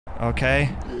Okay.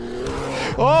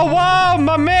 Oh, wow,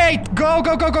 my mate! Go,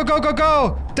 go, go, go, go, go,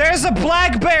 go! There's a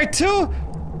black bear too!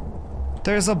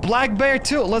 There's a black bear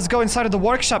too. Let's go inside of the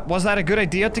workshop. Was that a good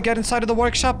idea to get inside of the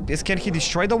workshop? Can he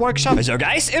destroy the workshop? So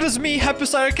guys, it is me,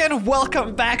 HappyCairek, and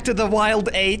welcome back to the Wild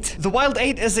 8. The Wild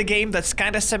 8 is a game that's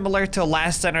kind of similar to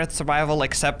Last on Earth Survival,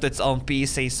 except it's on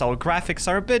PC, so graphics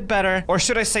are a bit better. Or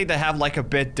should I say they have like a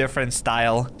bit different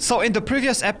style. So in the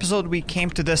previous episode, we came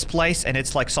to this place and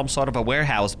it's like some sort of a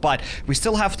warehouse, but we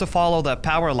still have to follow the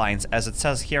power lines. As it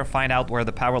says here, find out where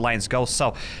the power lines go.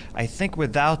 So I think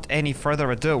without any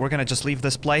further ado, we're gonna just leave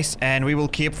this place and we will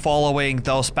keep following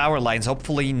those power lines.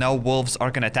 Hopefully no wolves are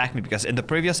gonna attack me, because in the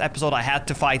previous episode I had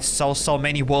to fight so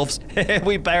many wolves.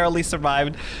 We barely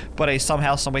survived, but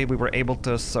somehow, some way we were able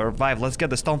to survive. Let's get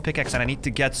the stone pickaxe, and I need to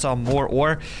get some more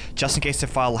ore just in case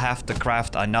if I'll have to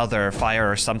craft another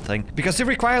fire or something, because it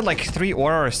required like 3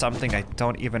 ore or something. I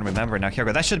don't even remember now. Here we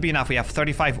go. That should be enough. We have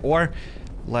 35 ore.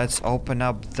 Let's open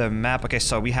up the map. Okay,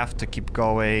 so we have to keep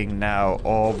going now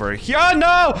over here. Oh,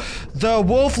 no! The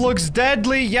wolf looks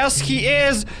deadly. Yes, he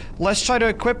is. Let's try to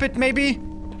equip it, maybe?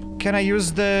 Can I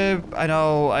use the... I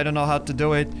don't know how to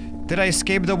do it. Did I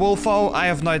escape the wolfo? I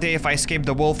have no idea if I escaped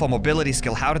the wolfo mobility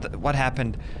skill. How did... What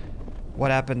happened? What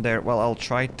happened there? Well, I'll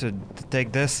try to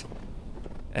take this.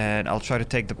 And I'll try to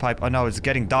take the pipe. Oh, no, it's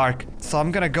getting dark. So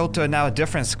I'm gonna go to now a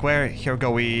different square. Here we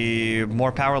go.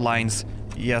 More power lines.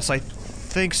 Yes, I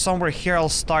think somewhere here I'll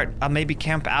start. I'll maybe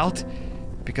camp out,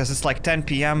 because it's like 10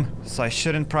 p.m. so I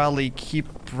shouldn't probably keep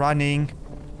running.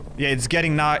 Yeah, it's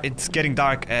getting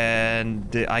dark,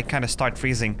 and I kind of start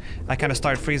freezing.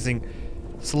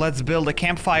 So let's build a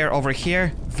campfire over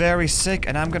here. Very sick.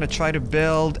 And I'm gonna try to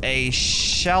build a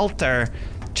shelter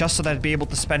just so that I'd be able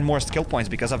to spend more skill points,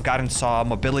 because I've gotten some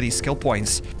mobility skill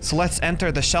points. So let's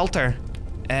enter the shelter.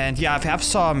 And yeah, I have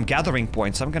some gathering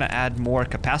points. I'm gonna add more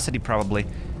capacity probably,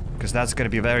 because that's going to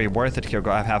be very worth it. Here,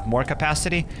 I have more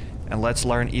capacity, and let's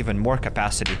learn even more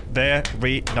capacity.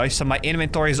 Very nice. So my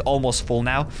inventory is almost full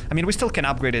now. I mean, we still can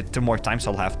upgrade it 2 more times,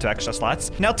 so I'll have 2 extra slots.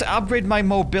 Now, to upgrade my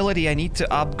mobility, I need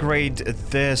to upgrade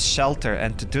this shelter,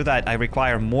 and to do that, I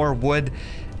require more wood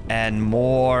and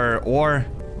more ore,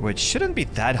 which shouldn't be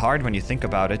that hard when you think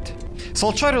about it. So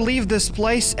I'll try to leave this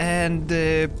place and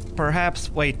perhaps...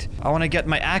 Wait, I want to get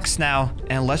my axe now,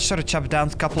 and let's try to chop down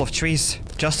a couple of trees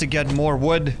just to get more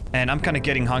wood. And I'm kind of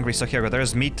getting hungry, so here,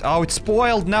 there's meat. Oh, it's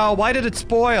spoiled now. Why did it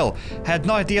spoil? Had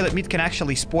no idea that meat can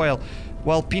actually spoil.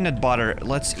 Well, peanut butter.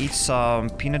 Let's eat some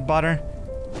peanut butter.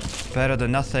 Better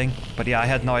than nothing. But yeah, I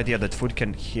had no idea that food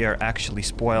can here actually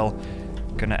spoil.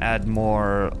 Gonna add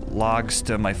more logs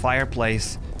to my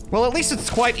fireplace. Well, at least it's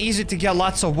quite easy to get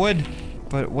lots of wood.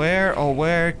 But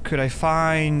where could I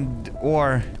find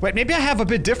ore? Wait, maybe I have a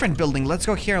bit different building. Let's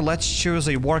go here and let's choose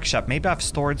a workshop. Maybe I've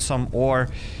stored some ore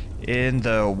in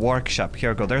the workshop.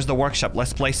 Here we go. There's the workshop.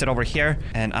 Let's place it over here.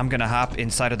 And I'm gonna hop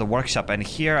inside of the workshop. And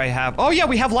here I have... Oh yeah,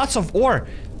 we have lots of ore.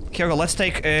 Here we go. Let's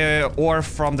take ore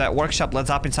from that workshop. Let's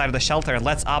hop inside of the shelter and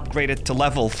let's upgrade it to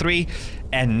level 3.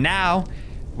 And now...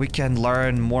 we can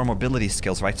learn more mobility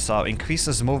skills, right? So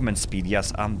increases movement speed.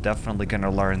 Yes, I'm definitely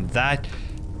gonna learn that.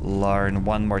 Learn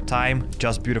one more time.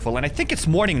 Just beautiful. And I think it's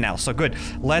morning now, so good.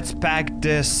 Let's pack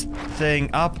this thing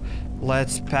up.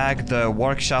 Let's pack the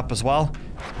workshop as well,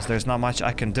 because there's not much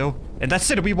I can do. And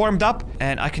that's it. We warmed up,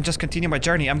 and I can just continue my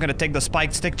journey. I'm gonna take the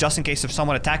spiked stick just in case if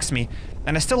someone attacks me.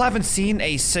 And I still haven't seen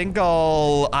a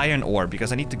single iron ore,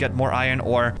 because I need to get more iron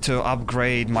ore to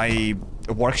upgrade my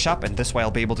workshop, and this way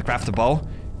I'll be able to craft a bow.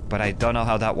 But I don't know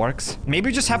how that works. Maybe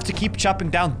you just have to keep chopping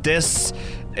down this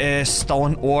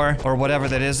stone ore or whatever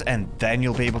that is, and then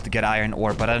you'll be able to get iron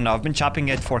ore. But I don't know. I've been chopping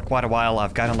it for quite a while.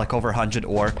 I've gotten like over 100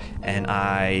 ore, and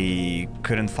I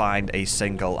couldn't find a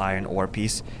single iron ore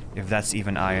piece, if that's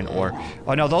even iron ore.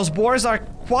 Oh no, those boars are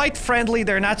quite friendly.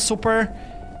 They're not super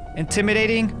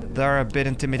intimidating. They're a bit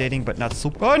intimidating, but not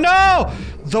super. Oh no!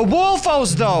 The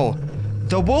wolfos, though!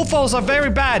 The wolfos are very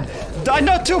bad.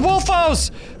 No, 2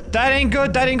 wolfos! That ain't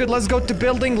good, that ain't good. Let's go to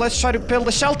building. Let's try to build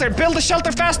a shelter. Build a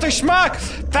shelter faster, schmuck!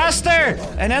 Faster!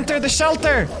 And enter the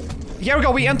shelter. Here we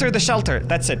go, we entered the shelter.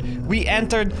 That's it. We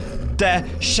entered the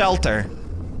shelter.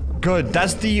 Good,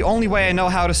 that's the only way I know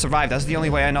how to survive. That's the only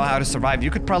way I know how to survive.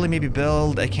 You could probably maybe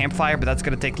build a campfire, but that's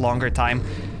gonna take longer time.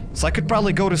 So I could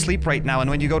probably go to sleep right now, and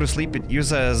when you go to sleep, it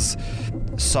uses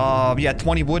some, yeah,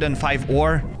 20 wood and 5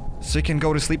 ore. So you can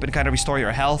go to sleep and kind of restore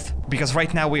your health. Because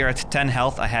right now we are at 10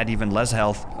 health. I had even less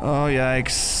health. Oh,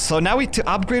 yikes. So now to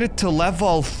upgrade it to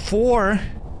level 4,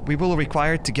 we will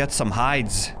require to get some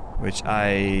hides, which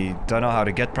I don't know how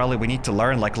to get. Probably we need to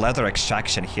learn like leather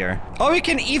extraction here. Oh, you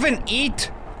can even eat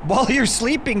while you're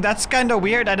sleeping. That's kind of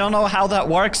weird. I don't know how that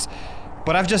works.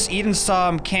 But I've just eaten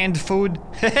some canned food.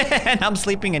 And I'm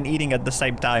sleeping and eating at the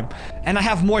same time. And I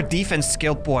have more defense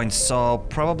skill points, so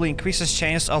probably increases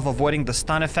chance of avoiding the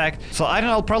stun effect. So I don't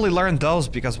know, I'll probably learn those,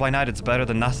 because why not? It's better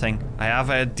than nothing. I have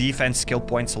a defense skill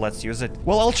point, so let's use it.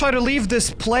 Well, I'll try to leave this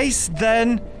place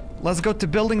then. Let's go to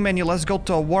building menu, let's go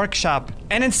to a workshop.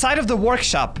 And inside of the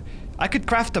workshop, I could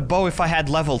craft a bow if I had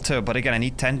level 2, but again, I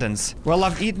need tendons. Well,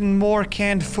 I've eaten more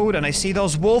canned food, and I see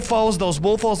those wolfos. Those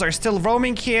wolfos are still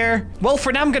roaming here. Well,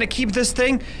 for now, I'm gonna keep this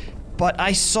thing. But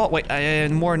I saw... Wait,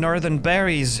 more northern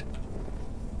berries.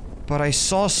 But I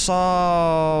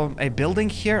saw a building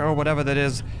here, or whatever that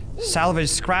is. Salvage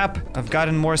scrap. I've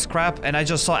gotten more scrap, and I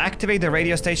just saw activate the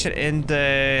radio station in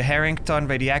the Harrington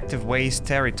radioactive waste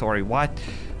territory. What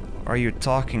are you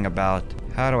talking about?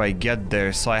 How do I get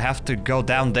there? So I have to go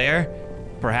down there?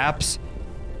 Perhaps?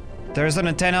 There's an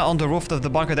antenna on the roof of the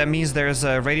bunker. That means there's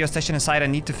a radio station inside. I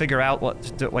need to figure out what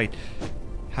to do. Wait.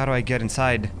 How do I get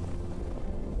inside?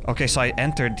 Okay, so I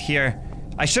entered here.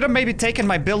 I should have maybe taken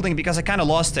my building because I kind of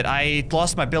lost it. I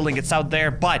lost my building. It's out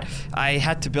there, but I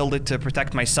had to build it to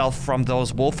protect myself from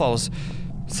those wolfos.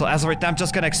 So as of right now, I'm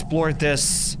just gonna explore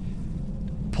this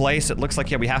place. It looks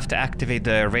like, yeah, we have to activate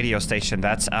the radio station.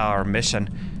 That's our mission.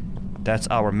 That's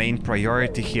our main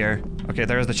priority here. Okay,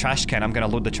 there's the trash can. I'm gonna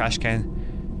loot the trash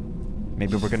can.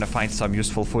 Maybe we're gonna find some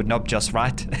useful food. Nope, just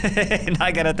rat.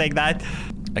 Not gonna take that.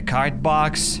 A card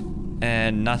box.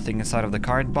 And nothing inside of the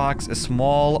card box. A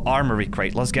small armory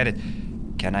crate. Let's get it.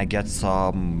 Can I get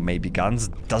some, maybe guns?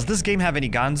 Does this game have any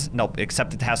guns? Nope,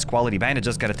 except it has quality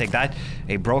bandages. Gotta take that.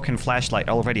 A broken flashlight.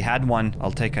 I already had one.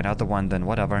 I'll take another one, then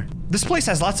whatever. This place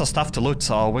has lots of stuff to loot,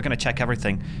 so we're gonna check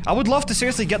everything. I would love to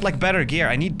seriously get, like, better gear.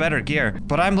 I need better gear.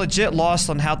 But I'm legit lost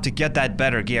on how to get that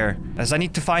better gear. As I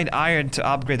need to find iron to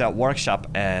upgrade that workshop,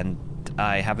 and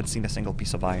I haven't seen a single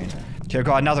piece of iron. Here,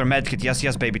 go another medkit. Yes,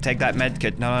 yes, baby. Take that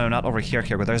medkit. No, no, not over here.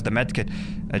 Here, there's the medkit.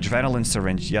 Adrenaline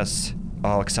syringe. Yes.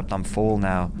 Oh, except I'm full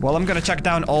now. Well, I'm gonna check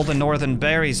down all the northern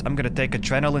berries. I'm gonna take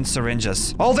adrenaline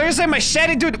syringes. Oh, there's a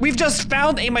machete, dude. We've just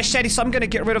found a machete, so I'm gonna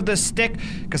get rid of this stick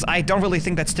because I don't really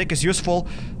think that stick is useful.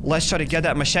 Let's try to get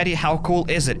that machete. How cool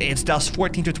is it? It does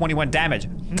 14 to 21 damage.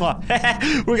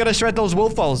 We're gonna shred those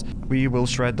wolfos. We will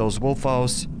shred those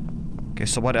wolfos. Okay,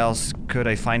 so what else could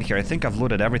I find here? I think I've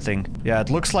looted everything. Yeah, it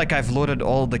looks like I've looted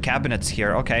all the cabinets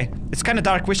here. Okay. It's kind of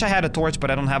dark. Wish I had a torch,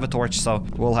 but I don't have a torch, so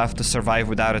we'll have to survive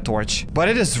without a torch. But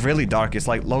it is really dark. It's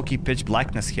like low-key pitch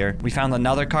blackness here. We found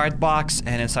another card box,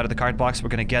 and inside of the card box, we're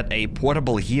gonna get a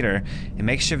portable heater. A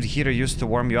makeshift heater used to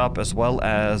warm you up as well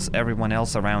as everyone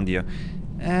else around you.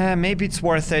 Maybe it's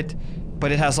worth it,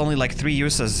 but it has only like 3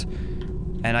 uses.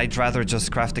 And I'd rather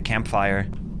just craft a campfire.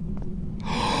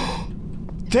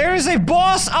 There is a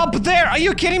boss up there! Are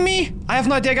you kidding me? I have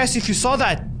no idea, guys, if you saw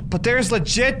that. But there's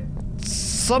legit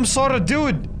some sort of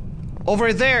dude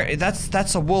over there.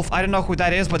 That's a wolf. I don't know who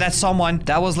that is, but that's someone.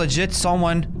 That was legit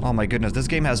someone. Oh my goodness, this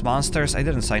game has monsters. I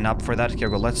didn't sign up for that. Here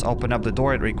we go. Let's open up the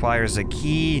door. It requires a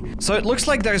key. So it looks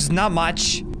like there's not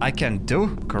much I can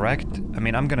do, correct? I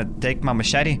mean, I'm gonna take my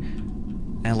machete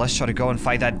and let's try to go and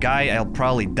fight that guy. I'll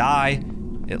probably die.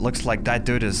 It looks like that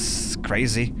dude is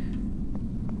crazy.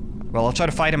 Well, I'll try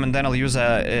to fight him and then I'll use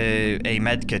a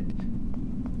med kit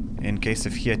in case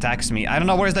if he attacks me. I don't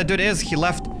know where that dude is. He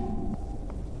left.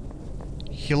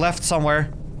 He left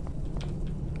somewhere.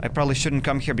 I probably shouldn't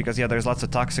come here because, yeah, there's lots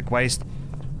of toxic waste.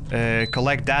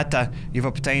 Collect data. You've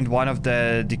obtained one of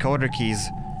the decoder keys.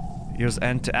 Use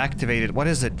N to activate it. What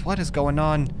is it? What is going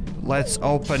on? Let's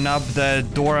open up the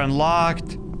door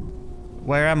unlocked.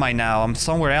 Where am I now? I'm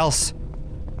somewhere else.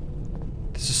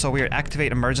 This is so weird.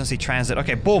 Activate emergency transit.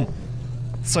 Okay, boom.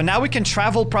 So now we can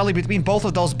travel probably between both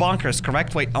of those bunkers,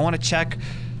 correct? Wait, I want to check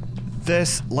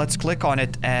this. Let's click on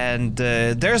it, and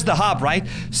there's the hub, right?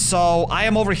 So I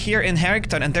am over here in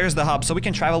Harrington, and there's the hub. So we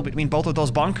can travel between both of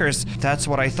those bunkers. That's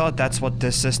what I thought. That's what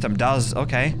this system does.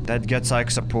 Okay, that gets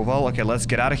Ike's approval. Okay, let's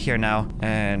get out of here now.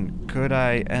 And could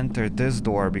I enter this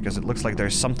door? Because it looks like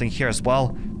there's something here as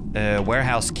well.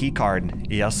 Warehouse key card.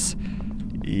 Yes.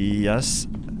 Yes.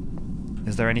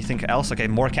 Is there anything else? Okay,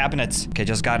 more cabinets. Okay,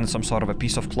 just gotten some sort of a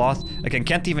piece of cloth. Again,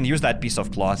 can't even use that piece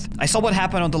of cloth. I saw what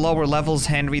happened on the lower levels,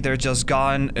 Henry. They're just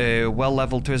gone. Well,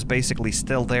 level 2 is basically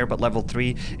still there, but level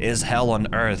 3 is hell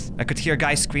on earth. I could hear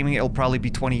guys screaming. It'll probably be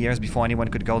 20 years before anyone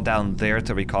could go down there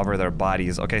to recover their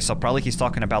bodies. Okay, so probably he's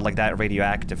talking about like that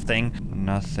radioactive thing.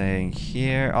 Nothing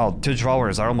here. Oh, 2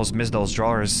 drawers. I almost missed those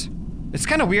drawers. It's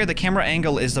kind of weird. The camera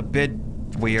angle is a bit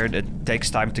weird. It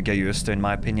takes time to get used to, in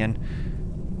my opinion.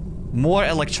 More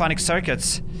electronic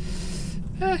circuits.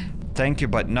 Thank you,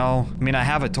 but no. I mean, I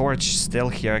have a torch still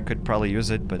here. I could probably use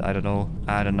it, but I don't know.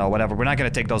 I don't know. Whatever. We're not gonna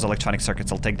take those electronic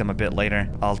circuits. I'll take them a bit later.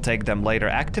 I'll take them later.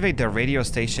 Activate the radio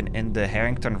station in the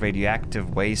Harrington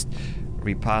radioactive waste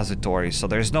repository. So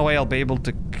there's no way I'll be able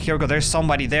to... Here we go. There's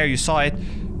somebody there. You saw it.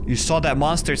 You saw that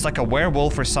monster. It's like a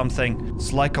werewolf or something.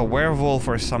 It's like a werewolf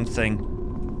or something.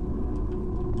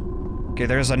 Okay,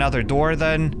 there's another door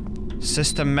then.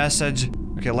 System message.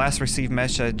 Okay, last received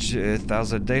message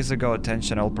 1,000 days ago.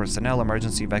 Attention all personnel,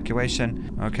 emergency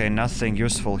evacuation. Okay, nothing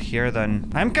useful here then.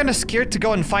 I'm kind of scared to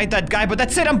go and fight that guy, but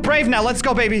that's it. I'm brave now. Let's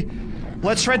go, baby.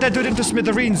 Let's shred that dude into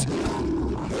smithereens.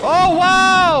 Oh,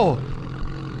 wow!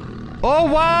 Oh,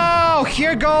 wow!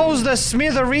 Here goes the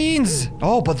smithereens!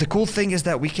 Oh, but the cool thing is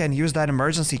that we can use that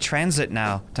emergency transit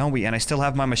now, don't we? And I still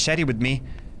have my machete with me.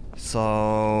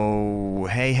 So...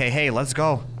 Hey, let's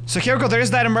go. So here we go,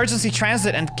 there's that emergency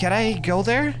transit, and can I go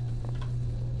there?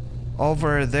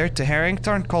 Over there to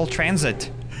Harrington? Call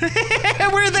transit.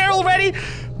 We're there already!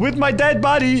 With my dead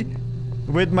body!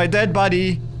 With my dead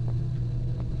body.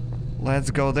 Let's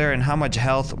go there, and how much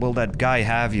health will that guy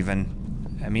have even?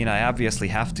 I mean, I obviously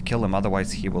have to kill him,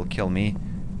 otherwise he will kill me.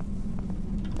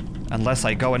 Unless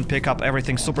I go and pick up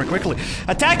everything super quickly.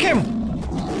 Attack him!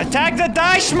 Attack the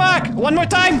die schmuck! One more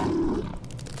time!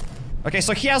 Okay,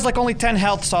 so he has like only 10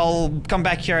 health, so I'll come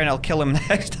back here and I'll kill him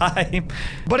next time.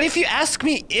 But if you ask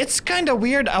me, it's kind of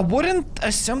weird. I wouldn't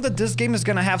assume that this game is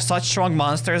gonna have such strong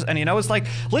monsters. And you know, it's like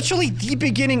literally the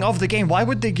beginning of the game. Why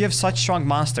would they give such strong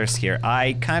monsters here?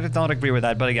 I kind of don't agree with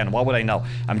that. But again, what would I know?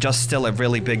 I'm just still a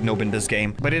really big noob in this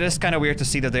game. But it is kind of weird to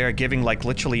see that they are giving like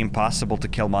literally impossible to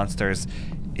kill monsters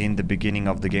in the beginning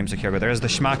of the game. So here we go. There's the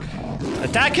schmuck.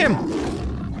 Attack him!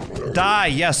 Die!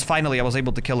 Yes, finally I was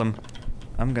able to kill him.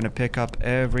 I'm gonna pick up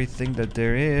everything that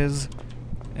there is.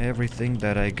 Everything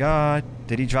that I got.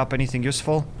 Did he drop anything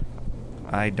useful?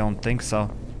 I don't think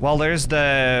so. Well, there's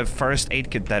the first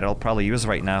aid kit that I'll probably use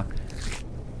right now.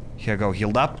 Here I go,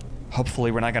 healed up.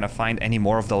 Hopefully we're not gonna find any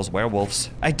more of those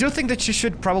werewolves. I do think that you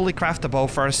should probably craft a bow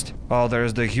first. Oh,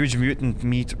 there's the huge mutant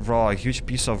meat raw. A huge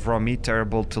piece of raw meat,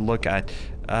 terrible to look at.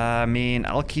 I mean,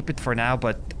 I'll keep it for now,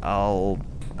 but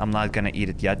I'm not gonna eat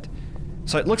it yet.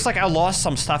 So it looks like I lost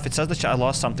some stuff. It says that I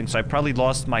lost something, so I probably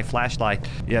lost my flashlight.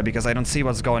 Yeah, because I don't see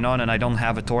what's going on and I don't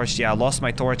have a torch. Yeah, I lost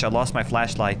my torch, I lost my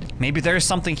flashlight. Maybe there's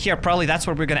something here. Probably that's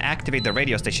where we're gonna activate the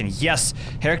radio station. Yes!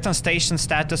 Harrington station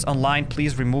status online.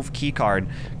 Please remove keycard.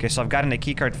 Okay, so I've gotten a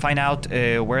keycard. Find out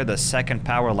where the second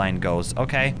power line goes.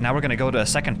 Okay, now we're gonna go to a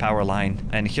second power line.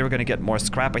 And here we're gonna get more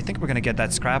scrap. I think we're gonna get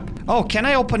that scrap. Oh, can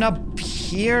I open up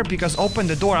here? Because open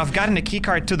the door. I've gotten a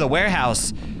keycard to the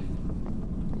warehouse.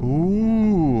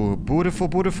 Ooh, beautiful,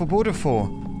 beautiful,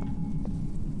 beautiful.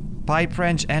 Pipe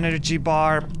wrench, energy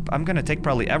bar. I'm gonna take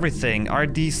probably everything.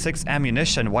 RD6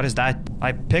 ammunition. What is that?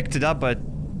 I picked it up, but...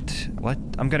 What?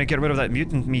 I'm gonna get rid of that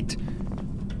mutant meat.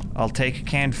 I'll take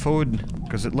canned food,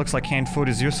 because it looks like canned food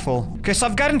is useful. Okay, so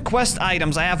I've gotten quest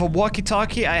items. I have a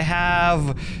walkie-talkie. I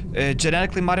have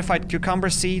genetically modified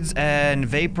cucumber seeds and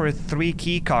Vapor 3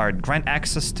 keycard. Grant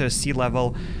access to sea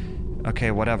level.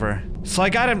 Okay, whatever. So I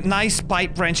got a nice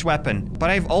pipe wrench weapon, but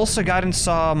I've also gotten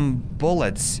some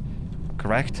bullets,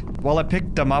 correct? Well, I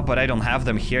picked them up, but I don't have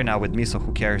them here now with me, so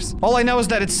who cares? All I know is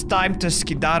that it's time to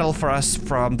skedaddle for us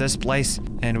from this place,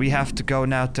 and we have to go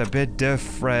now to a bit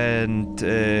different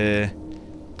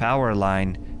power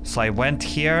line. So I went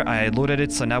here, I looted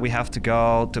it, so now we have to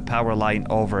go to power line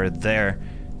over there.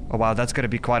 Oh wow, that's gonna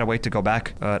be quite a way to go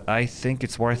back, but I think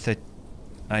it's worth it.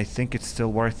 I think it's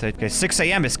still worth it. Okay, 6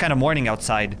 a.m. It's kind of morning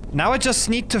outside. Now I just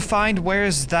need to find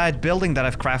where's that building that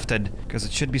I've crafted. Because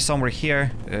it should be somewhere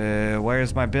here.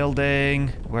 Where's my building?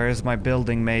 Where's my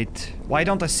building, mate? Why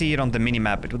don't I see it on the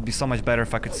minimap? It would be so much better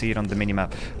if I could see it on the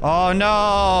minimap. Oh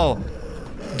no!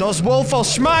 Those wolfo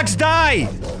schmucks die!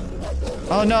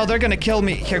 Oh no, they're gonna kill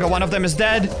me. Here go, one of them is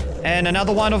dead. And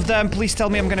another one of them, please tell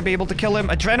me I'm gonna be able to kill him.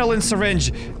 Adrenaline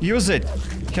syringe. Use it.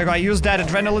 Here go, I used that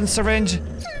adrenaline syringe.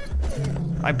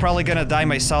 I'm probably gonna die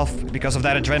myself because of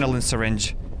that adrenaline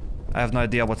syringe. I have no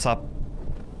idea what's up.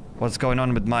 What's going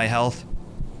on with my health?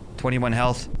 21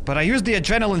 health. But I used the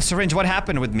adrenaline syringe. What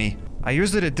happened with me? I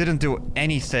used it. It didn't do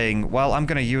anything. Well, I'm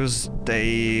gonna use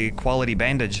the quality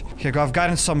bandage. Here go. I've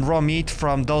gotten some raw meat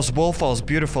from those wolfos.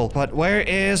 Beautiful. But where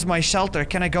is my shelter?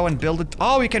 Can I go and build it?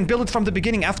 Oh, you can build it from the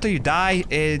beginning. After you die,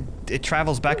 it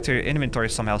travels back to your inventory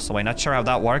somehow. So I'm not sure how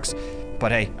that works.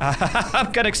 But hey,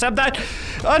 I'm gonna accept that.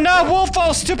 Oh no,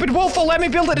 Wolfo! Stupid Wolfo! Let me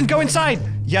build it and go inside!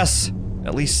 Yes,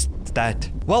 at least that.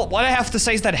 Well, what I have to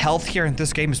say is that health here in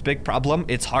this game is a big problem.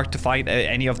 It's hard to find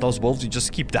any of those wolves. You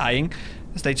just keep dying.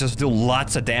 They just do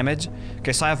lots of damage.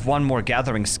 Okay, so I have one more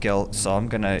gathering skill. So I'm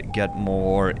gonna get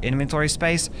more inventory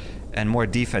space. and more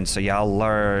defense. So yeah, I'll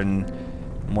learn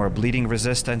more bleeding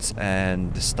resistance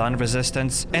and stun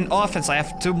resistance. And offense, I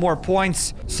have 2 more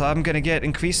points. So I'm gonna get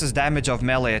increases damage of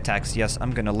melee attacks. Yes,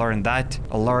 I'm gonna learn that.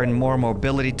 I'll learn more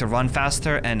mobility to run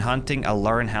faster, and hunting, I'll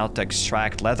learn how to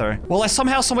extract leather. Well, I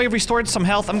somehow, some way restored some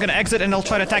health. I'm gonna exit and I'll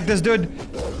try to attack this dude.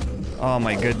 Oh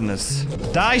my goodness.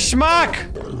 Die,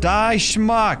 schmuck! Die,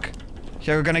 schmuck!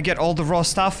 Here, we're gonna get all the raw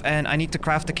stuff, and I need to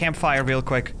craft a campfire real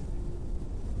quick.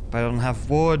 But I don't have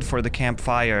wood for the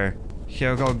campfire.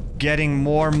 Here we go, getting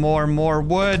more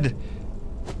wood.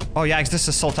 Oh yeah, this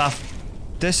is so tough.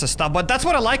 This is tough, but that's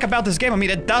what I like about this game. I mean,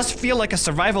 it does feel like a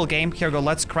survival game. Here we go,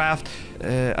 let's craft,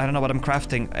 I don't know what I'm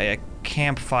crafting. A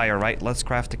campfire, right? Let's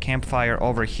craft a campfire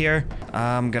over here.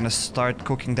 I'm gonna start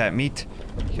cooking that meat.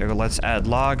 Here we go, let's add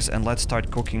logs, and let's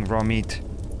start cooking raw meat.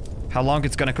 How long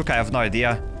it's gonna cook, I have no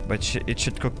idea. But it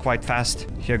should cook quite fast.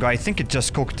 Here we go, I think it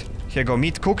just cooked. Here we go,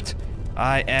 meat cooked.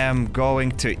 I am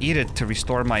going to eat it to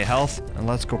restore my health. And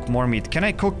let's cook more meat. Can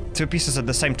I cook 2 pieces at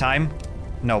the same time?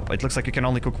 Nope, it looks like you can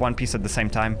only cook 1 piece at the same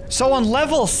time. So on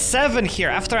level 7 here,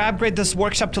 after I upgrade this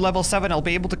workshop to level 7, I'll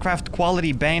be able to craft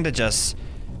quality bandages.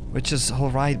 Which is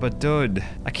alright, but dude,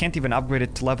 I can't even upgrade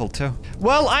it to level 2.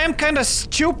 Well, I am kinda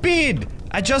stupid!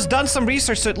 I just done some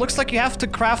research, so it looks like you have to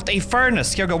craft a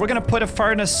furnace. Here we go, we're gonna put a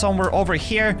furnace somewhere over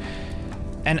here.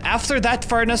 And after that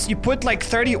furnace, you put like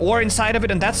 30 ore inside of it,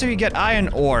 and that's how you get iron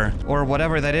ore. Or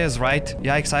whatever that is, right?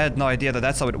 Yikes, I had no idea that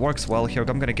that's how it works. Well, here,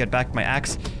 I'm gonna get back my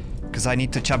axe, because I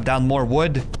need to chop down more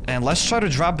wood. And let's try to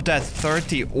drop that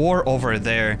 30 ore over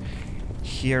there.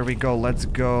 Here we go, let's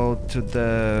go to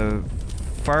the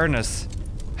furnace.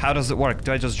 How does it work?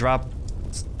 Do I just drop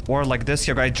ore like this?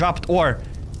 Here, I dropped ore.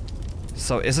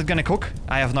 So is it gonna cook?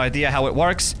 I have no idea how it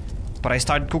works. But I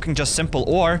started cooking just simple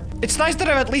ore. It's nice that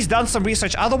I've at least done some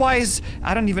research. Otherwise,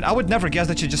 I would never guess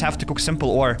that you just have to cook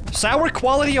simple ore. So our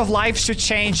quality of life should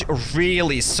change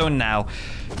really soon now.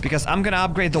 Because I'm gonna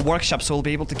upgrade the workshop, so we'll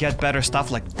be able to get better stuff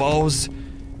like bows.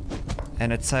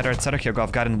 And etc, etc. Here we go,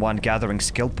 I've gotten 1 gathering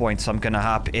skill point, so I'm gonna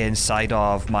hop inside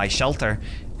of my shelter.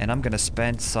 And I'm gonna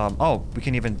spend some... Oh, we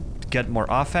can even get more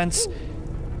offense.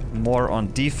 More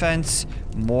on defense.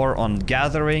 More on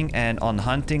gathering. And on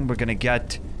hunting, we're gonna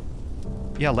get...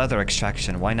 Yeah, leather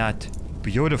extraction, why not?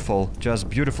 Beautiful, just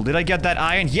beautiful. Did I get that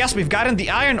iron? Yes, we've gotten the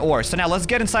iron ore. So now let's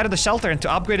get inside of the shelter, and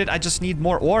to upgrade it, I just need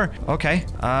more ore. Okay,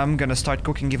 I'm gonna start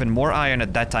cooking even more iron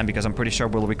at that time, because I'm pretty sure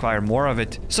we'll require more of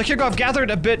it. So here we go, I've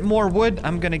gathered a bit more wood.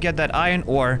 I'm gonna get that iron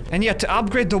ore. And yeah, to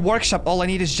upgrade the workshop, all I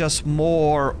need is just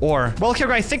more ore. Well, here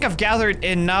we go, I think I've gathered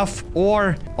enough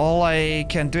ore. All I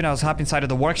can do now is hop inside of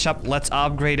the workshop. Let's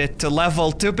upgrade it to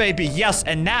level 2, baby. Yes,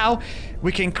 and now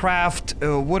we can craft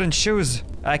wooden shoes.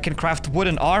 I can craft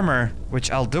wooden armor,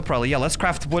 which I'll do probably. Yeah, let's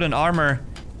craft wooden armor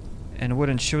and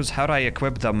wooden shoes. How do I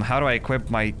equip them? How do I equip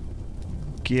my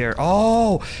gear?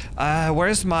 Oh,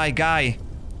 where's my guy?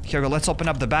 Here we go, let's open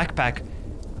up the backpack.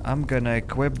 I'm gonna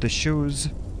equip the shoes.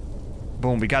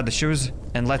 Boom, we got the shoes.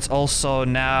 And let's also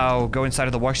now go inside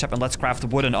of the workshop and let's craft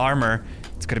wooden armor.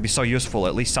 It's gonna be so useful,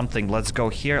 at least something. Let's go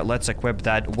here, let's equip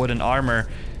that wooden armor.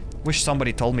 Wish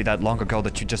somebody told me that long ago,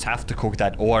 that you just have to cook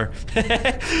that ore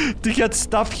to get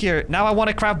stuff here. Now I want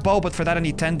to craft bow, but for that I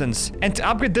need tendons. And to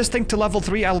upgrade this thing to level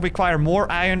 3, I'll require more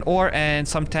iron ore and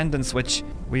some tendons, which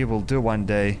we will do one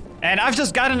day. And I've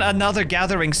just gotten another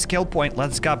gathering skill point.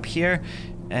 Let's go up here.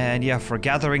 And yeah, for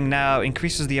gathering now,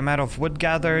 increases the amount of wood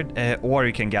gathered, ore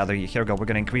you can gather. Here we go, we're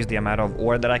gonna increase the amount of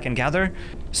ore that I can gather.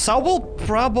 So we'll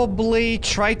probably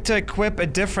try to equip a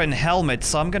different helmet.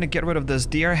 So I'm gonna get rid of this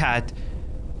deer hat.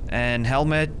 And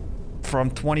helmet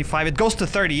from 25. It goes to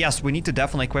 30. Yes, we need to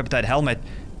definitely equip that helmet.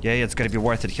 Yeah, it's gonna be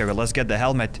worth it here. Let's get the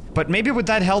helmet. But maybe with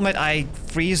that helmet, I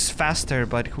freeze faster,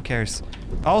 but who cares?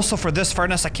 Also, for this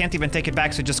furnace, I can't even take it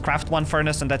back, so just craft 1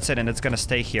 furnace and that's it, and it's gonna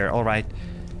stay here. Alright.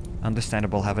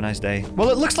 Understandable. Have a nice day. Well,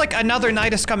 it looks like another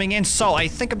night is coming in, so I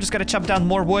think I'm just gonna chop down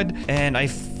more wood, and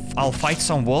I'll fight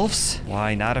some wolves.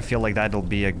 Why not? I feel like that'll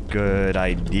be a good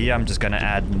idea. I'm just gonna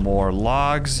add more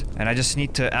logs. And I just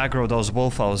need to aggro those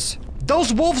wolfos.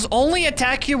 Those wolves only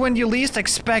attack you when you least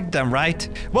expect them, right?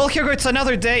 Well, here it's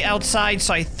another day outside,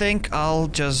 so I think I'll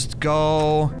just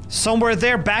go somewhere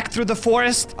there, back through the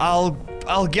forest. I'll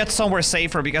get somewhere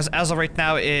safer, because as of right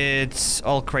now, it's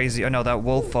all crazy. Oh no, that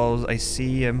wolfos. I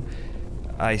see him.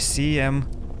 I see him.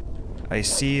 I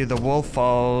see the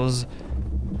wolfos.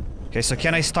 Okay, so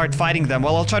can I start fighting them?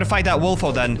 Well, I'll try to fight that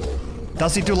wolfo then.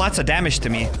 Does he do lots of damage to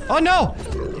me? Oh no!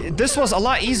 This was a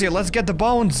lot easier. Let's get the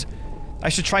bones. I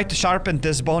should try to sharpen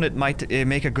this bone. It might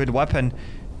make a good weapon.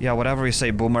 Yeah, whatever you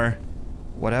say, boomer.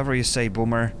 Whatever you say,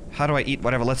 Boomer. How do I eat?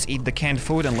 Whatever. Let's eat the canned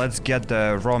food and let's get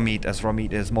the raw meat, as raw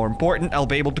meat is more important. I'll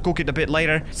be able to cook it a bit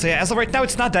later. So yeah, as of right now,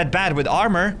 it's not that bad. With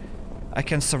armor, I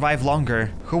can survive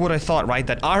longer. Who would have thought, right?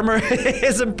 That armor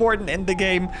is important in the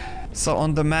game. So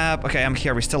on the map... Okay, I'm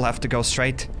here. We still have to go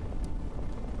straight.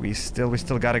 We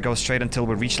still gotta go straight until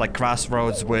we reach, like,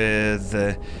 crossroads with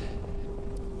the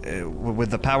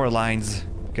power lines.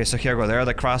 Okay, so here we go. There are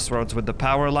the crossroads with the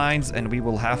power lines, and we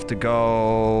will have to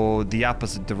go the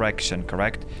opposite direction,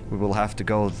 correct? We will have to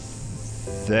go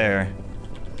there.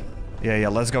 Yeah,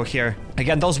 let's go here.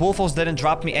 Again, those wolfos didn't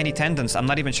drop me any tendons. I'm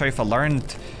not even sure if I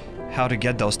learned how to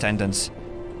get those tendons.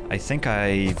 I think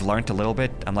I've learned a little bit.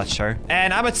 I'm not sure.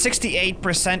 And I'm at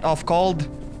 68% off cold.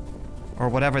 Or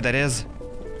whatever that is.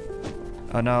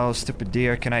 Oh no, stupid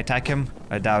deer. Can I attack him?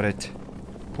 I doubt it.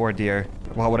 Poor deer.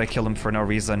 Why would I kill him for no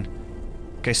reason?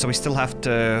 Okay, so we still have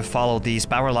to follow these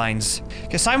power lines.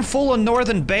 Okay, so I'm full on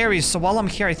northern berries, so while I'm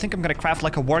here, I think I'm gonna craft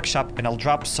like a workshop, and I'll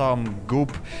drop some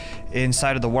goop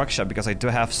inside of the workshop because I do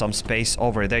have some space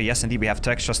over there. Yes, indeed, we have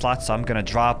 2 extra slots, so I'm gonna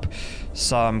drop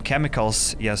some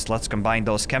chemicals. Yes, let's combine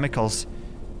those chemicals.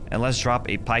 And let's drop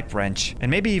a pipe wrench. And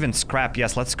maybe even scrap.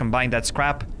 Yes, let's combine that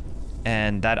scrap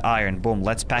and that iron. Boom,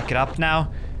 let's pack it up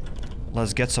now.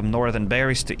 Let's get some northern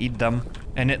berries to eat them.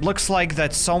 And it looks like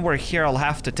that somewhere here I'll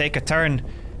have to take a turn.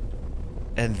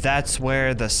 And that's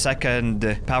where the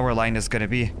second power line is gonna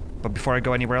be. But before I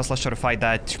go anywhere else, let's try to fight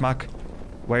that schmuck.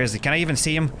 Where is he? Can I even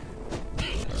see him?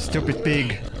 Stupid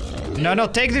pig. No,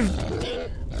 take the...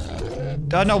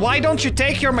 Oh no, why don't you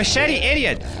take your machete,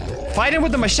 idiot? Fight him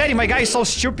with the machete. My guy is so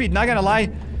stupid, not gonna lie.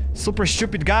 Super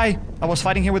stupid guy. I was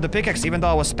fighting him with the pickaxe, even though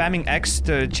I was spamming X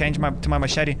to change to my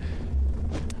machete.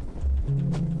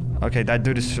 Okay, that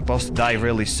dude is supposed to die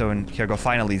really soon. Here go,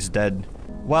 finally he's dead.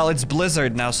 Well, it's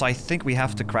Blizzard now, so I think we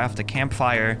have to craft a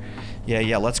campfire.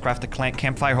 Yeah, let's craft a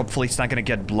campfire. Hopefully it's not gonna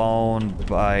get blown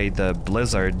by the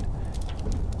blizzard.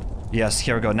 Yes,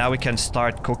 here we go. Now we can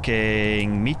start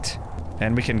cooking meat.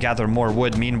 And we can gather more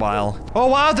wood meanwhile. Oh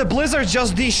wow, the blizzard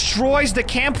just destroys the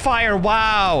campfire.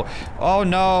 Wow. Oh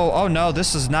no,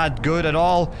 this is not good at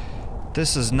all.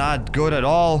 This is not good at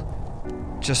all.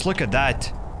 Just look at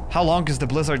that. How long is the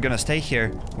blizzard gonna stay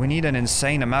here? We need an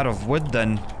insane amount of wood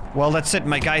then. Well, that's it.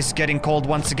 My guy's getting cold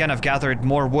once again. I've gathered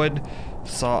more wood.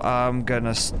 So I'm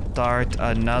gonna start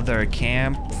another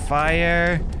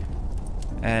campfire.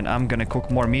 And I'm gonna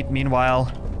cook more meat meanwhile.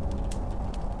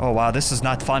 Oh wow, this is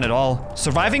not fun at all.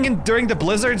 Surviving during the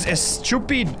blizzards is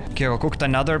stupid. Okay, I cooked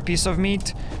another piece of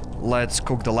meat. Let's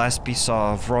cook the last piece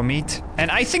of raw meat. And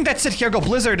I think that's it. Here go,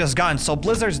 blizzard is gone. So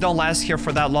blizzards don't last here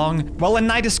for that long. Well, and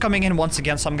night is coming in once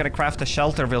again, so I'm gonna craft a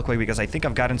shelter real quick because I think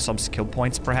I've gotten some skill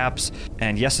points perhaps.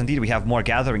 And yes, indeed, we have more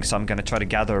gathering, so I'm gonna try to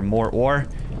gather more ore.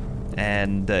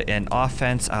 And in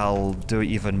offense, I'll do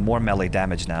even more melee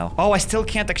damage now. Oh, I still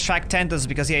can't extract tendons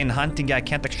because, yeah, in hunting, yeah, I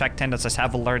can't extract tendons. I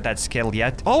haven't learned that skill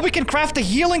yet. Oh, we can craft a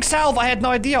healing salve. I had no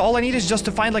idea. All I need is just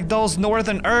to find, like, those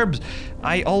northern herbs.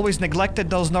 I always neglected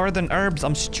those northern herbs.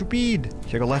 I'm stupid.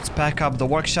 Here, go. Let's pack up the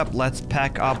workshop. Let's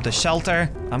pack up the shelter.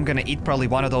 I'm gonna eat probably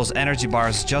one of those energy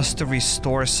bars just to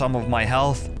restore some of my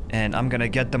health. And I'm gonna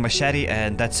get the machete,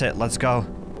 and that's it. Let's go.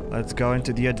 Let's go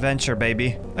into the adventure,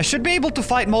 baby. I should be able to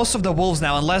fight most of the wolves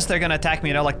now, unless they're gonna attack me,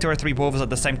 you know, like 2 or 3 wolves at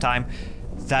the same time.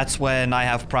 That's when I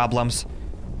have problems.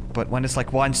 But when it's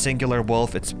like one singular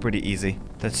wolf, it's pretty easy.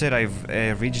 That's it,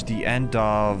 I've reached the end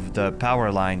of the power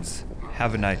lines.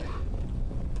 Haven't I?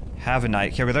 Haven't I?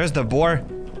 Here, there's the boar.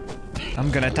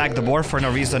 I'm gonna attack the boar for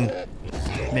no reason.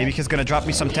 Maybe he's gonna drop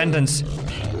me some tendons.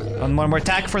 One more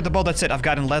attack for the bow, that's it. I've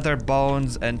gotten leather,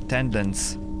 bones, and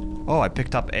tendons. Oh, I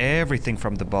picked up everything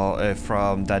from the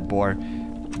from that boar.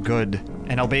 Good.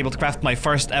 And I'll be able to craft my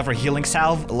first ever healing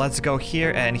salve. Let's go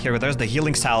here, and here, there's the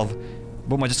healing salve.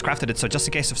 Boom, I just crafted it, so just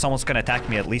in case if someone's gonna attack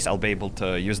me, at least I'll be able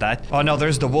to use that. Oh no,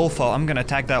 there's the wolfo. I'm gonna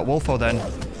attack that wolfo then.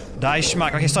 Die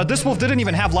schmuck. Okay, so this wolf didn't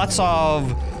even have lots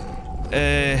of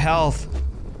health.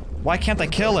 Why can't I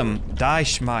kill him? Die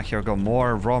schmuck. Here we go,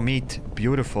 more raw meat.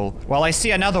 Beautiful. Well, I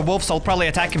see another wolf, so I'll probably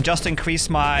attack him just to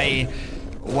increase my...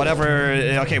 whatever.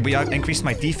 Okay, we increased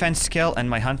my defense skill and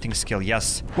my hunting skill,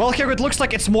 yes. Well, here it looks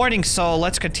like it's morning, so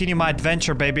let's continue my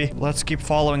adventure, baby. Let's keep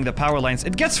following the power lines.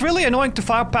 It gets really annoying to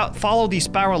follow these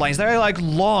power lines. They're like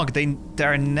long.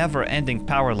 They're never-ending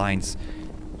power lines.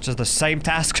 Just the same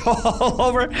task all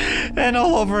over and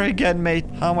all over again, mate.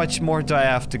 How much more do I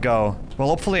have to go? Well,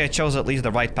 hopefully I chose at least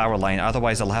the right power line.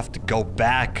 Otherwise, I'll have to go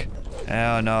back.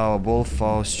 Oh no,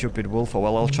 wolfo, stupid wolfo.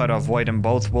 Well, I'll try to avoid them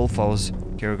both, wolfos.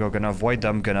 Here we go, gonna avoid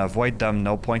them,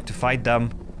 no point to fight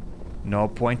them. No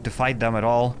point to fight them at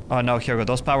all. Oh no, here we go.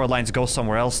 Those power lines go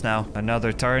somewhere else now.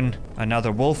 Another turn.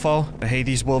 Another wolfo. I hate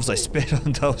these wolves. I spit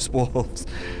on those wolves.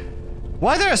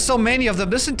 Why there are so many of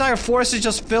them? This entire forest is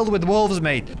just filled with wolves,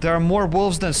 mate. There are more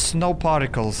wolves than snow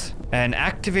particles. And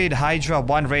activate Hydra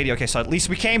 1 radio. Okay, so at least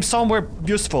we came somewhere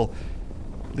useful.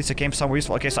 At least it came somewhere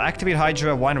useful. Okay, so activate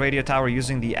Hydra 1 radio tower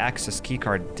using the access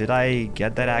keycard. Did I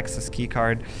get that access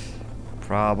keycard?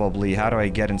 Probably. How do I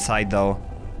get inside, though?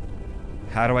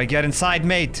 How do I get inside,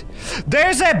 mate?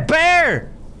 There's a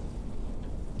bear!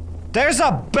 There's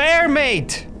a bear,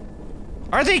 mate!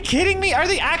 Are they kidding me? Are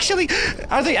they actually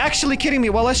kidding me?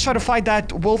 Well, let's try to fight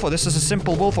that wolfo. This is a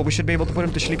simple wolfo. We should be able to put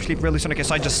him to sleep really soon. Okay,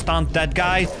 so I just stunned that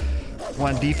guy.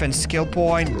 1 defense skill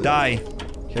point. Die.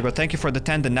 Here we go. Thank you for the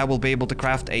tendon. Now we'll be able to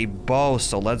craft a bow.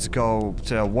 So let's go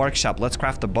to a workshop. Let's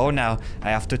craft a bow now.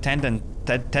 I have 2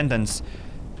 tendons.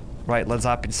 Right, let's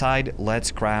hop inside.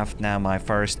 Let's craft now my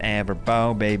first ever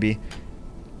bow, baby.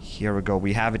 Here we go.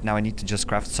 We have it now. I need to just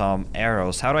craft some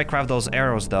arrows. How do I craft those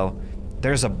arrows, though?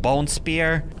 There's a bone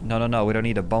spear. No. We don't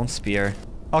need a bone spear.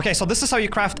 Okay, so this is how you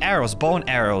craft arrows. Bone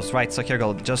arrows. Right, so here we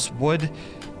go. Just wood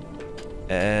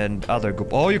and other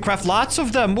goop. Oh, you craft lots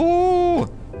of them.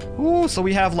 Ooh. Ooh, so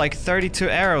we have like 32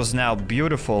 arrows now.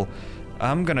 Beautiful.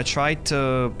 I'm gonna try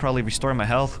to probably restore my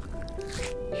health.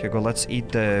 Here we go. Let's eat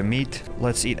the meat.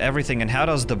 Let's eat everything. And how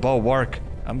does the bow work?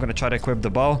 I'm gonna try to equip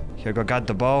the bow. Here we go. Got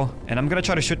the bow. And I'm gonna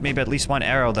try to shoot maybe at least 1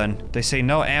 arrow then. They say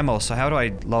no ammo, so how do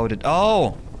I load it?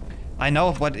 Oh! I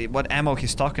know what ammo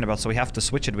he's talking about, so we have to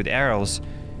switch it with arrows.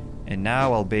 And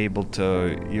now I'll be able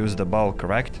to use the bow,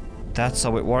 correct? That's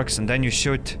how it works, and then you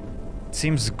shoot. It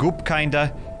seems goop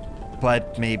kinda,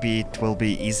 but maybe it will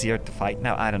be easier to fight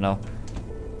now. I don't know.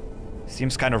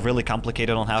 Seems kind of really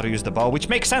complicated on how to use the bow, which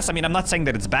makes sense. I mean, I'm not saying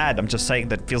that it's bad. I'm just saying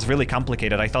that it feels really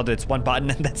complicated. I thought it's 1 button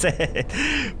and that's it.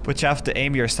 But you have to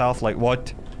aim yourself like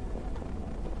what?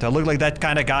 Do I look like that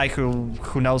kind of guy who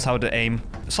knows how to aim?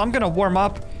 So I'm gonna warm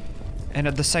up. And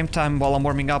at the same time, while I'm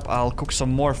warming up, I'll cook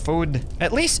some more food.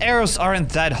 At least arrows aren't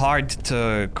that hard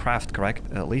to craft,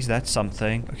 correct? At least that's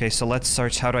something. Okay, so let's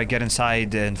search. How do I get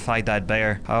inside and fight that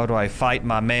bear? How do I fight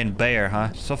my main bear,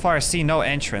 huh? So far, I see no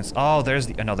entrance. Oh, there's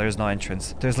the... no, there's no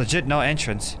entrance. There's legit no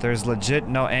entrance. There's legit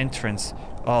no entrance.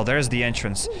 Oh, there's the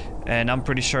entrance. And I'm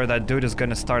pretty sure that dude is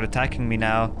gonna start attacking me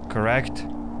now, correct?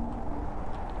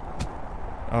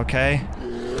 Okay.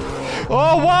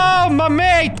 Oh, wow, my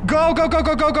mate! Go!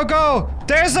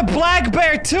 There's a black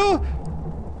bear, too!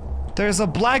 There's a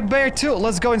black bear, too.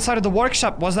 Let's go inside of the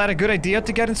workshop. Was that a good idea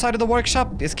to get inside of the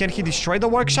workshop? Can he destroy the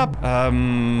workshop? I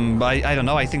don't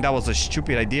know. I think that was a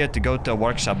stupid idea to go to a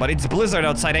workshop. But it's blizzard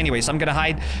outside anyway, so I'm gonna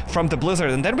hide from the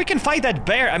blizzard. And then we can fight that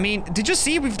bear. I mean, did you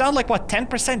see? We've done like, what,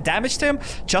 10% damage to him?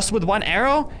 Just with 1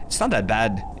 arrow? It's not that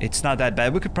bad. It's not that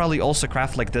bad. We could probably also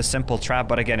craft like this simple trap.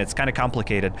 But again, it's kind of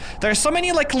complicated. There's so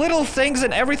many like little things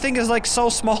and everything is like so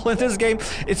small in this game.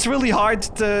 It's really hard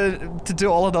to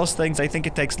do all of those things. I think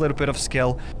it takes a little bit of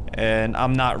skill, and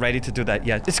I'm not ready to do that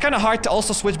yet. It's kind of hard to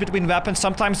also switch between weapons.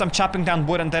 Sometimes I'm chopping down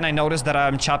wood and then I notice that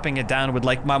I'm chopping it down with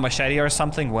like my machete or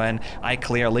something when I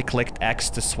clearly clicked X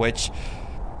to switch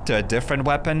to a different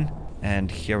weapon. And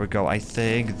here we go. I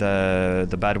think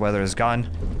the bad weather is gone.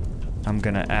 I'm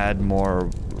gonna add more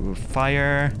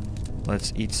fire.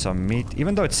 Let's eat some meat.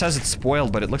 Even though it says it's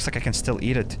spoiled, but it looks like I can still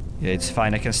eat it. Yeah, it's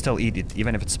fine. I can still eat it,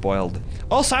 even if it's spoiled.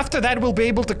 Also, after that, we'll be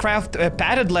able to craft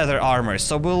padded leather armor.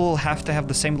 So we'll have to have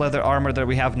the same leather armor that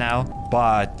we have now,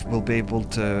 but we'll be able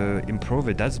to improve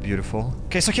it. That's beautiful.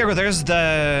 Okay, so here, there's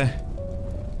the...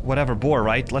 whatever, boar,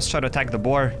 right? Let's try to attack the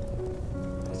boar.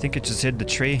 I think it just hit the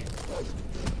tree.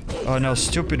 Oh no,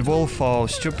 stupid wolfo,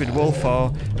 stupid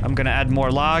wolfo. I'm gonna add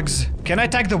more logs. Can I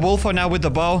attack the wolfo now with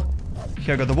the bow?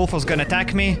 Here we go, the wolfo's gonna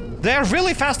attack me. They're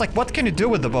really fast, like what can you do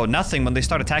with the bow? Nothing when they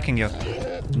start attacking you.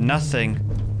 Nothing.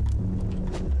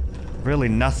 Really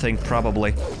nothing,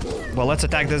 probably. Well, let's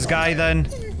attack this guy then.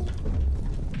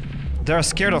 They're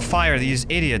scared of fire, these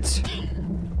idiots.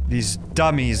 These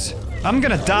dummies. I'm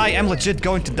gonna die, I'm legit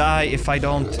going to die if I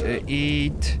don't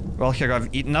eat. Well, here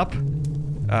I've eaten up.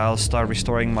 I'll start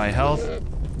restoring my health.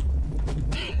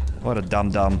 What a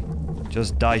dum-dum.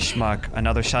 Just die, schmuck.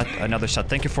 Another shot, another shot.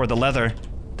 Thank you for the leather.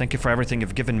 Thank you for everything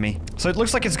you've given me. So it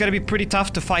looks like it's gonna be pretty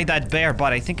tough to fight that bear,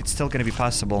 but I think it's still gonna be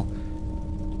possible.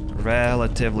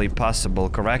 Relatively possible,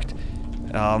 correct?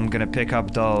 I'm gonna pick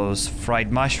up those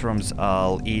fried mushrooms.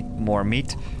 I'll eat more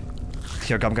meat.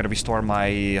 Here, I'm gonna restore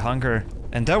my hunger.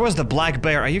 And there was the black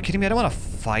bear. Are you kidding me? I don't want to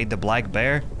fight the black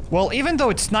bear. Well, even though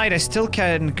it's night, I still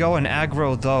can go and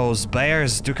aggro those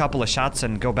bears, do a couple of shots,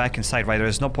 and go back inside, right?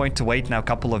 There's no point to wait now a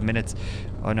couple of minutes.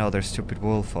 Oh no, there's stupid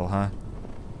wolfo, huh?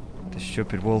 The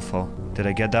stupid wolfo. Did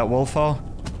I get that wolfo?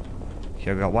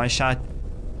 Here we got one shot.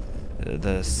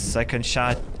 The second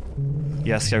shot.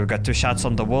 Yes, here we got 2 shots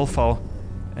on the wolfo.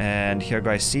 And here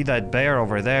I see that bear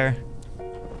over there.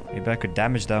 Maybe I could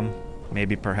damage them.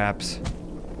 Maybe, perhaps.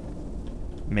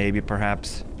 Maybe,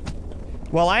 perhaps.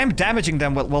 Well, I am damaging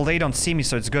them while they don't see me,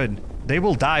 so it's good. They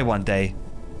will die one day.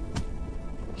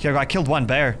 Here, I killed one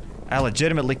bear. I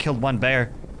legitimately killed one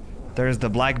bear. There's the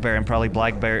black bear, and probably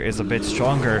black bear is a bit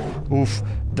stronger. Oof.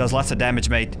 Does lots of damage,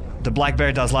 mate. The black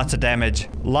bear does lots of damage.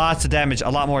 Lots of damage. A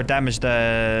lot more damage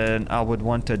than I would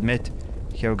want to admit.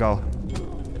 Here we go.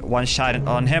 One shot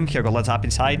on him. Here we go. Let's hop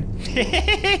inside.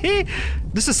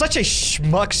 This is such a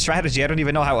schmuck strategy. I don't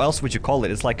even know how else would you call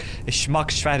it. It's like a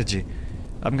schmuck strategy.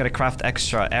 I'm gonna craft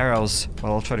extra arrows.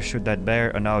 Well, I'll try to shoot that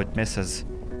bear. Oh no, it misses.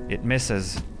 It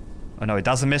misses. Oh no, it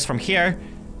doesn't miss from here.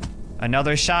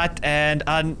 Another shot and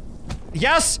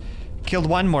yes! Killed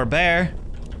one more bear.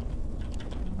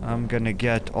 I'm gonna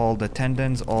get all the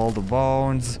tendons, all the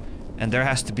bones. And there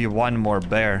has to be one more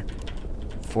bear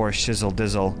for shizzle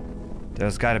dizzle.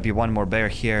 There's gotta be one more bear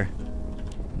here.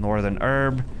 Northern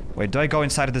herb. Wait, do I go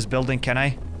inside of this building? Can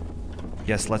I?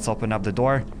 Yes, let's open up the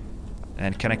door.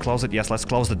 And can I close it? Yes, let's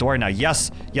close the door now. Yes!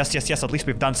 Yes, yes, yes. At least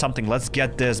we've done something. Let's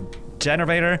get this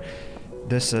generator.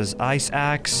 This is ice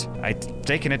axe. I've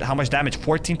taken it. How much damage?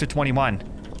 14 to 21.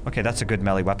 Okay, that's a good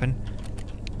melee weapon.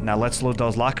 Now let's loot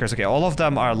those lockers. Okay, all of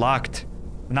them are locked.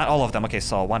 Not all of them. Okay,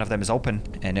 so one of them is open.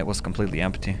 And it was completely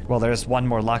empty. Well, there's one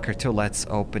more locker too. Let's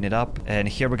open it up. And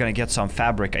here we're gonna get some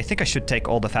fabric. I think I should take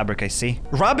all the fabric I see.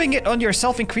 Rubbing it on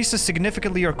yourself increases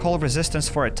significantly your cold resistance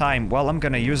for a time. Well, I'm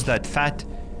gonna use that fat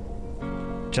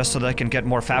just so that I can get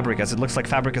more fabric, as it looks like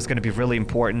fabric is gonna be really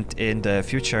important in the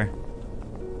future.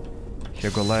 Here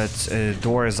we go. Let's...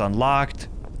 door is unlocked.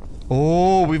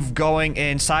 Oh, we're going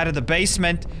inside of the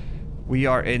basement. We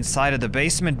are inside of the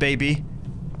basement, baby.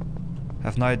 I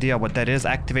have no idea what that is.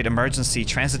 Activate emergency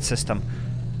transit system.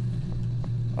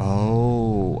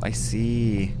 Oh, I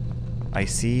see. I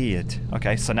see it.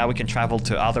 Okay, so now we can travel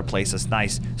to other places.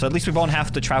 Nice. So at least we won't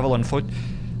have to travel on foot.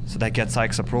 So that gets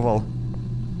Ike's approval.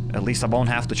 At least I won't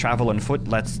have to travel on foot.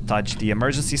 Let's touch the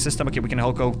emergency system. Okay, we can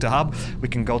go to hub. We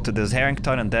can go to this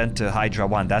Harrington and then to Hydra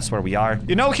 1. That's where we are.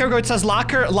 You know, here we go. It says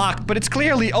locker locked, but it's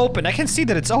clearly open. I can see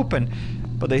that it's open,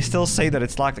 but they still say that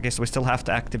it's locked. Okay, so we still have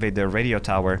to activate the radio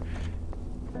tower.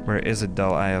 Where is it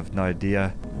though? I have no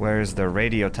idea. Where is the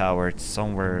radio tower? It's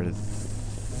somewhere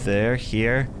there,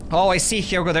 here. Oh, I see.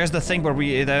 Here we go. There's the thing where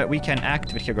we can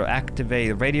activate. Here we go.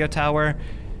 Activate radio tower.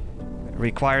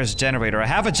 Requires generator. I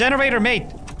have a generator, mate.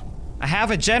 I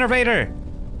have a generator.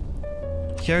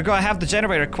 Here we go. I have the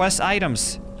generator. Quest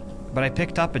items. But I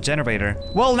picked up a generator.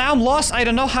 Well, now I'm lost. I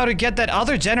don't know how to get that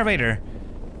other generator.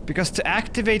 Because to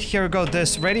activate, here we go,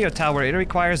 this radio tower, it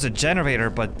requires a generator.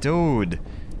 But dude,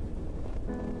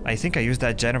 I think I used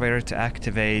that generator to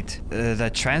activate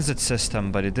the transit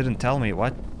system, but it didn't tell me.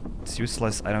 What? It's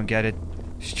useless. I don't get it.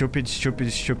 Stupid,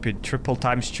 stupid, stupid. Triple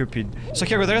time stupid. So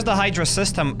here we go. There's the Hydra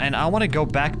system, and I want to go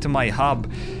back to my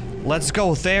hub. Let's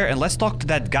go there, and let's talk to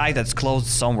that guy that's closed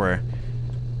somewhere.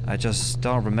 I just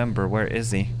don't remember. Where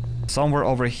is he? Somewhere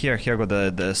over here. Here we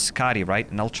go, the Scotty, right?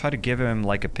 And I'll try to give him,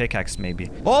 like, a pickaxe, maybe.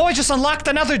 Oh, I just unlocked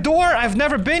another door! I've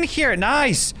never been here!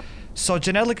 Nice! So,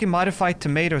 genetically modified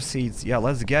tomato seeds. Yeah,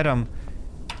 let's get them.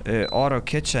 Auto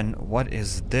kitchen. What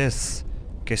is this?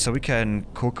 Okay, so we can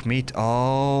cook meat.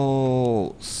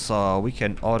 Oh, so we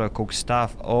can auto cook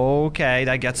stuff. Okay,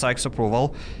 that gets Ike's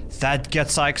approval. That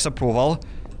gets Ike's approval.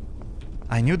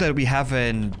 I knew that we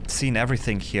haven't seen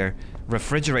everything here.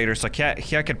 Refrigerator, so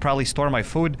here I could probably store my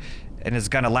food and it's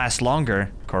gonna last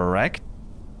longer, correct?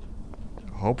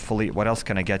 Hopefully. What else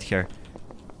can I get here?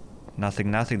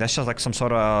 Nothing, nothing. That's just like some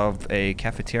sort of a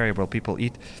cafeteria where people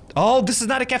eat. Oh, this is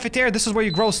not a cafeteria. This is where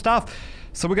you grow stuff.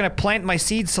 So we're gonna plant my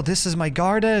seeds. So this is my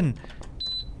garden.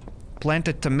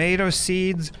 Planted tomato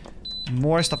seeds.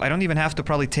 More stuff. I don't even have to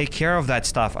probably take care of that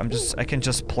stuff. I can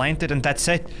just plant it and that's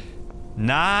it.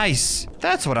 Nice!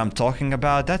 That's what I'm talking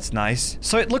about. That's nice.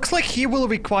 So it looks like he will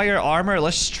require armor.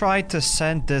 Let's try to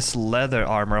send this leather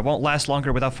armor. It won't last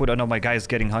longer without food. Oh no, my guy is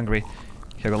getting hungry.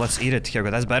 Here we go, let's eat it. Here we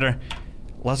go, that's better.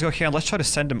 Let's go here and let's try to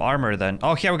send him armor then.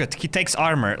 Oh, here we go. He takes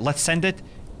armor. Let's send it.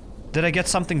 Did I get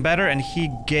something better? And he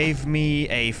gave me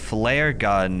a flare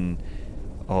gun.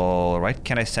 Alright,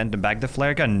 can I send him back the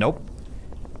flare gun? Nope.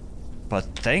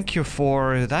 But thank you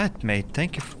for that, mate.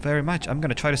 Thank you very much. I'm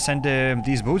gonna try to send him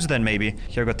these boots then, maybe.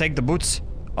 Here, go take the boots.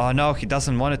 Oh no, he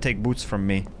doesn't want to take boots from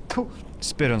me.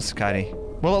 Spit on Scotty.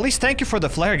 Well, at least thank you for the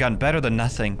flare gun, better than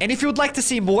nothing. And if you would like to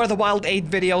see more of the Wild 8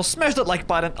 videos, smash that like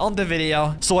button on the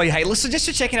video. So I highly suggest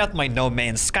you checking out my No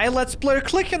Man's Sky Let's Play.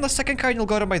 Click on the second card and you'll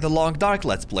go to my The Long Dark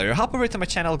Let's Play. Or hop over to my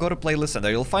channel, go to playlist, and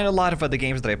there you'll find a lot of other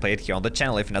games that I played here on the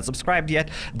channel. If you're not subscribed yet,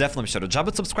 definitely be sure to drop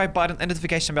that subscribe button and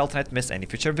notification bell to not miss any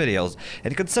future videos.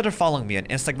 And consider following me on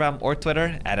Instagram or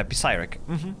Twitter at HappyCairek.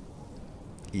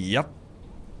 Yep.